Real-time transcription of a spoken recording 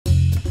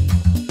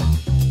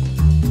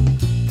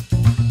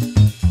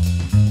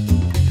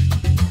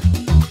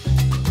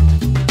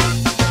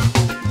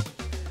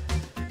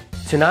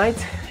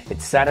Tonight,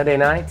 it's Saturday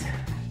night,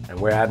 and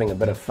we're having a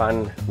bit of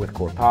fun with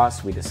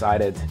CorePass. We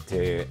decided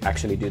to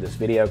actually do this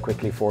video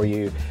quickly for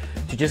you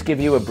to just give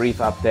you a brief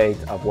update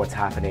of what's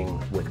happening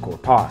with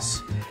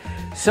CorePass.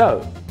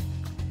 So,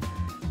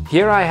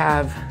 here I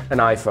have an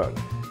iPhone.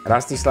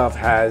 Rastislav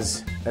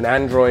has an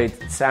Android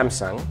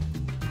Samsung,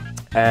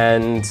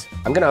 and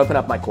I'm going to open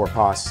up my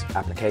CorePass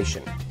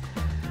application.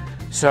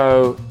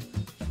 So,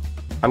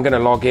 I'm going to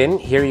log in.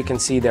 Here you can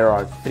see there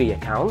are 3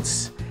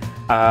 accounts.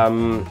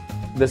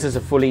 This is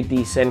a fully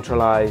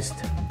decentralized,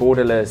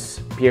 borderless,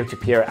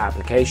 peer-to-peer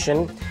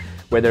application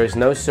where there is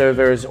no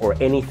servers or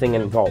anything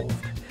involved.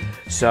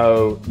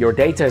 So your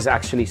data is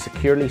actually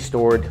securely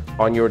stored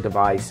on your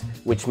device,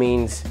 which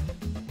means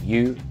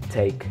you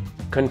take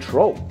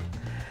control.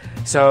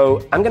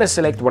 So I'm going to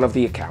select one of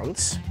the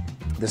accounts.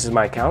 This is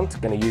my account.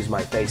 I'm going to use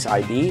my Face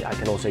ID. I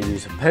can also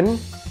use a PIN.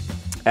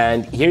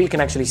 And here you can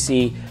actually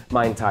see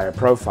my entire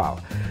profile.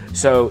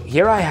 So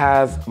here I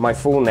have my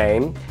full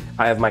name.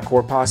 I have my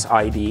CorePass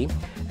ID,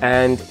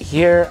 and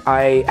here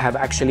I have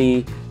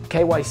actually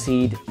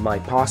KYC'd my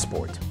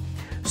passport.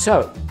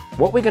 So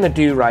what we're going to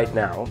do right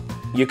now,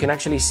 you can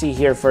actually see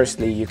here,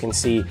 firstly, you can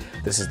see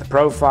this is the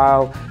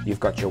profile,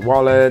 you've got your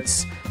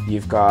wallets,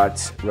 you've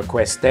got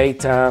request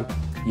data,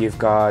 you've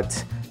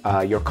got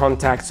your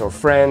contacts or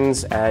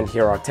friends, and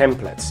here are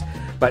templates.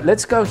 But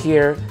let's go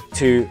here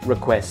to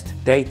request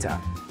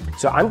data.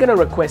 So I'm going to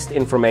request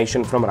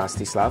information from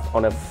Rastislav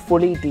on a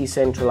fully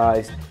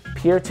decentralized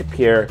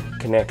peer-to-peer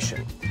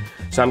connection.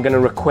 So I'm going to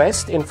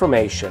request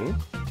information.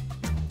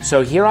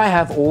 So here I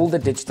have all the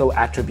digital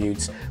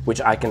attributes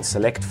which I can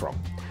select from.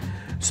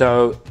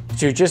 So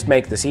to just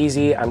make this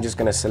easy, I'm just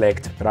going to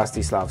select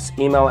Rastislav's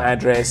email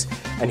address,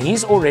 and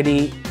he's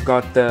already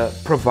got the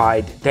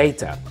provide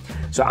data.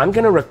 So I'm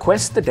going to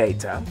request the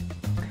data,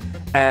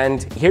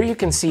 and here you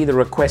can see the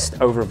request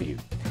overview.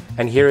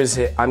 And here is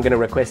it. I'm going to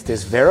request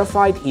this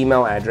verified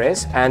email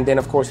address, and then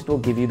of course it will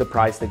give you the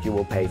price that you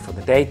will pay for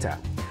the data.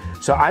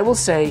 So I will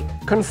say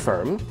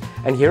confirm,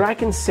 and here I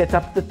can set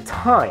up the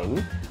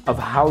time of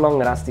how long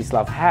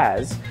Rastislav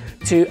has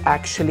to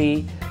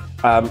actually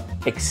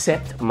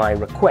accept my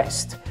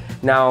request.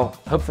 Now,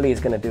 hopefully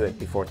it's going to do it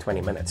before 20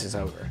 minutes is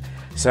over.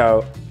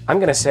 So I'm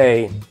going to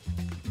say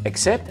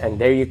accept, and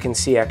there you can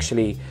see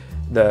actually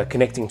the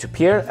connecting to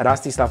peer.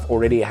 Rastislav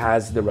already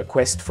has the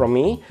request from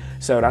me.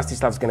 So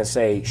Rastislav's going to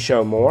say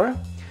show more.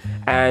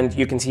 And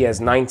you can see he has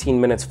 19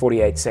 minutes,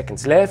 48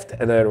 seconds left.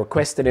 The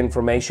requested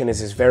information is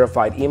his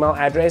verified email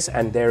address,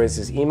 and there is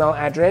his email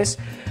address.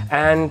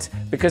 And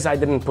because I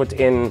didn't put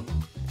in,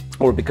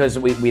 or because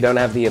we don't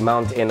have the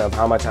amount in of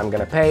how much I'm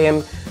going to pay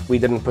him, we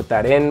didn't put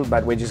that in,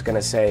 but we're just going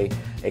to say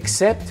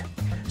accept.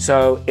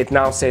 So it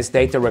now says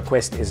data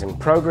request is in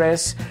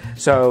progress.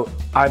 So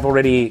I've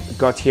already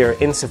got here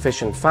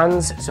insufficient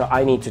funds, so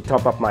I need to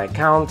top up my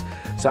account.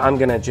 So I'm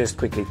going to just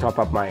quickly top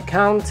up my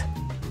account.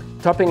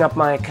 Topping up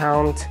my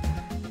account,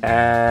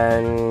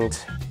 and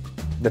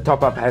the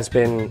top up has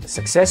been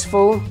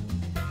successful.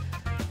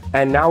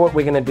 And now what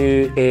we're going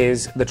to do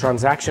is the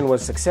transaction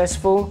was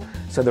successful,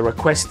 so the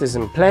request is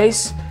in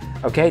place.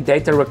 Okay,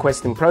 data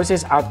request in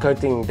process,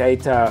 outcoding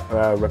data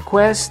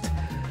request.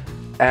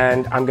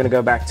 And I'm going to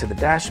go back to the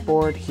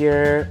dashboard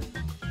here.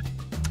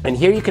 And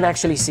here you can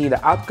actually see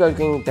the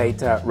outgoing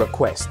data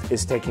request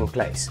is taking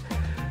place.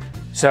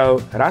 So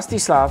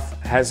Rastislav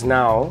has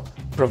now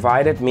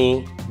provided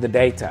me the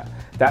data.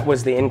 That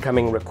was the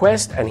incoming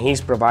request, and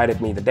he's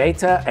provided me the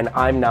data, and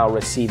I'm now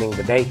receiving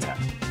the data.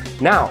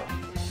 Now,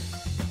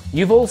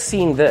 you've all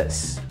seen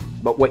this,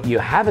 but what you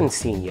haven't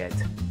seen yet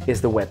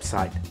is the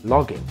website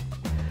login.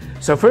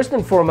 So first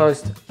and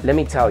foremost, let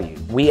me tell you,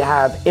 we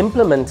have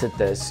implemented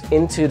this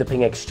into the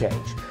Ping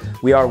Exchange.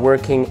 We are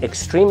working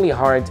extremely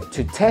hard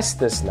to test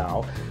this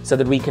now so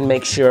that we can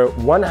make sure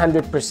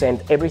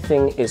 100%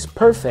 everything is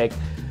perfect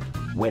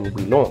when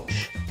we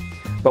launch.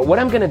 But what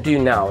I'm going to do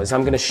now is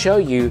I'm going to show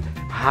you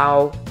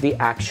how the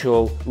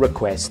actual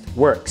request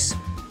works.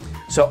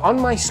 So on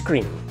my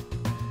screen,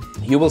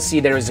 you will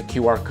see there is a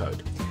QR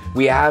code.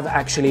 We have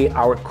actually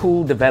our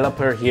cool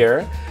developer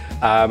here,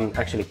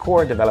 actually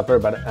core developer,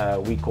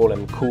 but we call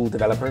him cool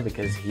developer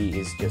because he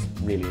is just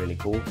really, really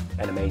cool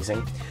and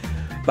amazing.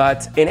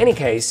 But in any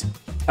case,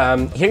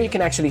 here you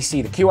can actually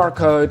see the QR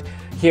code.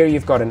 Here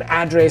you've got an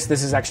address.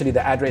 This is actually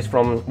the address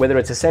from whether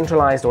it's a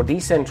centralized or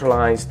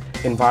decentralized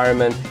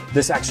environment.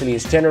 This actually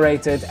is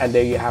generated, and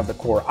there you have the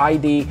core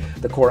ID.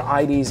 The core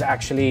ID is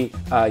actually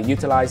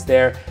utilized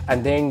there.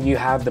 And then you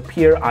have the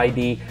peer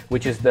ID,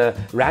 which is the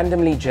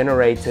randomly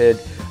generated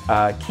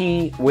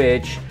key,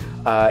 which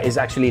is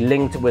actually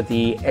linked with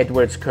the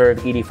Edwards curve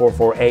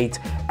ED448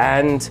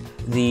 and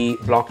the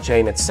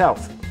blockchain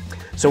itself.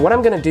 So what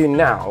I'm going to do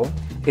now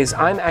is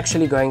I'm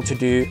actually going to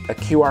do a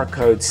QR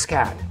code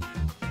scan.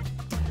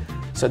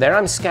 So there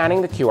I'm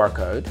scanning the QR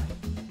code,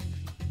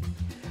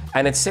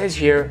 and it says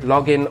here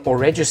login or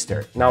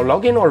register. Now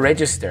login or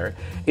register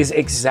is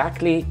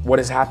exactly what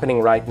is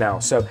happening right now.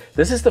 So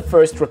this is the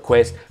first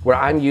request where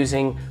I'm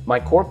using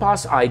my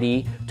CorePass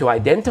ID to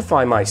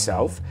identify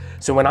myself.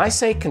 So when I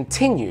say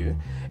continue,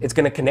 it's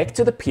going to connect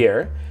to the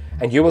peer,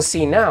 And you will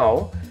see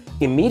now,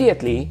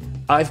 immediately,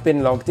 I've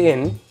been logged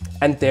in,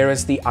 and there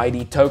is the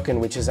ID token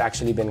which has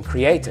actually been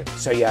created.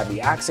 So you have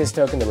the access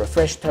token, the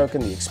refresh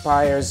token, the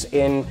expires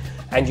in,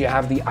 and you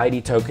have the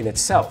ID token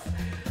itself.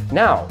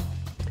 Now,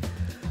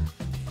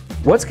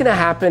 what's going to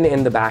happen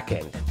in the back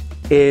end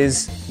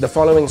is the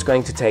following is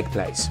going to take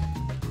place.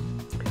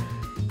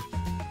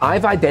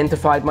 I've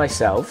identified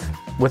myself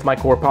with my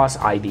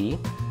CorePass ID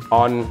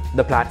on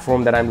the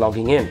platform that I'm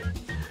logging in.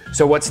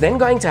 So what's then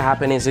going to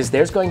happen is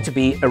there's going to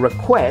be a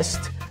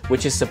request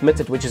which is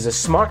submitted, which is a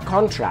smart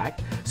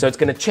contract. So it's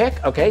going to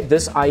check, okay,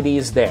 this ID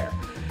is there.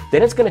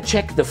 Then it's going to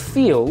check the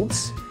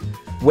fields,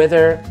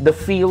 whether the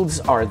fields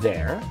are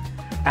there.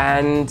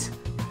 And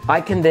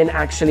I can then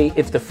actually,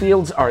 if the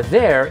fields are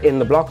there in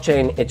the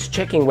blockchain, it's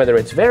checking whether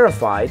it's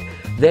verified,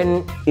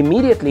 then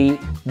immediately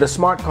the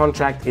smart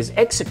contract is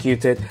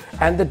executed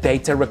and the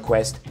data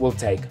request will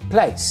take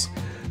place.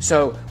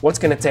 So what's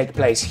going to take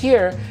place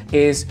here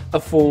is a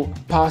full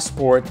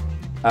passport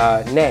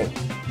name.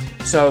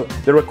 So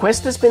the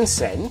request has been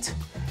sent,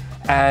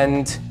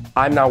 and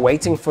I'm now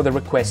waiting for the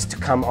request to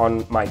come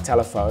on my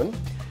telephone.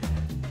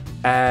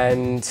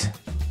 And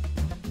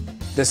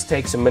this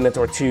takes a minute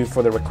or two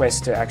for the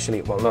request to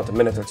actually, well, not a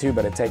minute or two,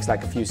 but it takes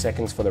like a few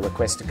seconds for the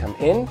request to come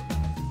in.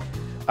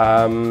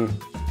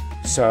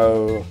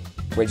 So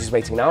we're just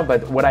waiting now.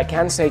 But what I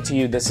can say to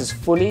you, this is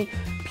fully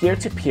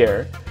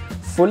peer-to-peer,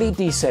 fully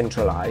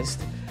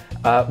decentralized.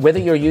 Whether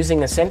you're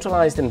using a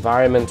centralized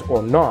environment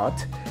or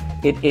not,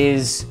 it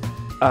is,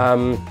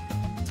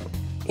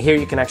 here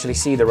you can actually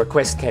see the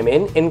request came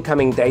in,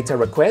 incoming data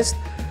request,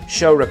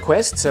 show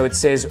request. So it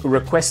says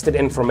requested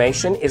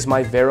information is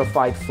my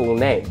verified full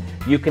name.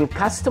 You can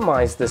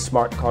customize the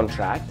smart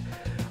contract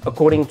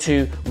according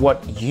to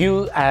what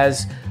you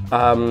as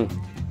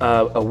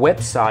a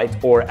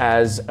website or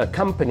as a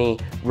company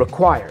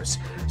requires.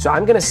 So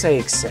I'm going to say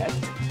accept.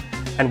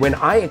 And when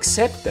I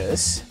accept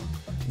this,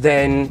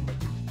 then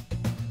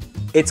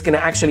it's going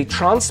to actually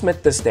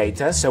transmit this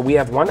data. So we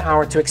have 1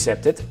 hour to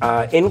accept it.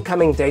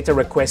 Incoming data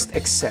request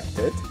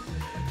accepted.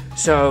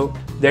 So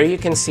there you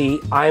can see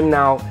I'm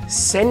now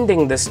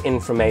sending this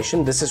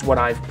information. This is what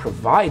I've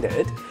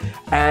provided.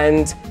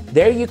 And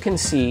there you can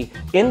see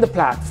in the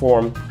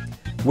platform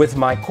with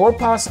my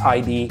CorePass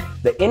ID,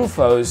 the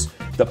infos,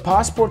 the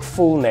passport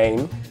full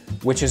name,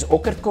 which is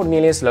Ockert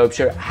Cornelius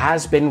Loubser,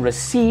 has been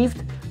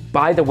received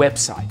by the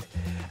website.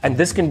 And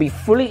this can be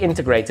fully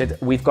integrated.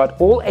 We've got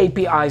all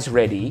APIs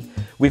ready.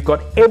 We've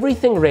got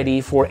everything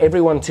ready for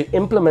everyone to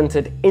implement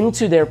it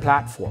into their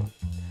platform.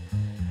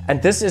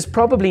 And this is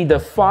probably the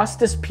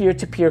fastest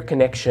peer-to-peer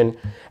connection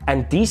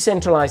and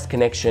decentralized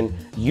connection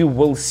you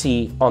will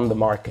see on the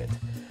market.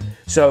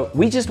 So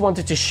we just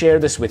wanted to share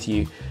this with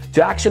you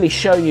to actually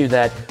show you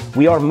that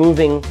we are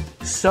moving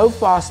so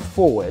fast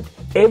forward.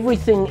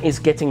 Everything is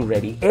getting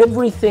ready.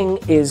 Everything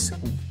is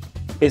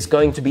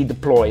going to be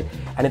deployed,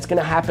 and it's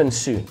going to happen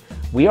soon.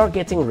 We are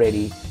getting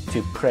ready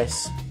to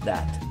press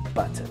that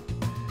button.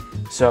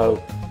 So,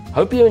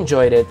 hope you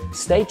enjoyed it.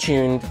 Stay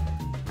tuned,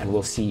 and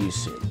we'll see you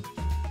soon.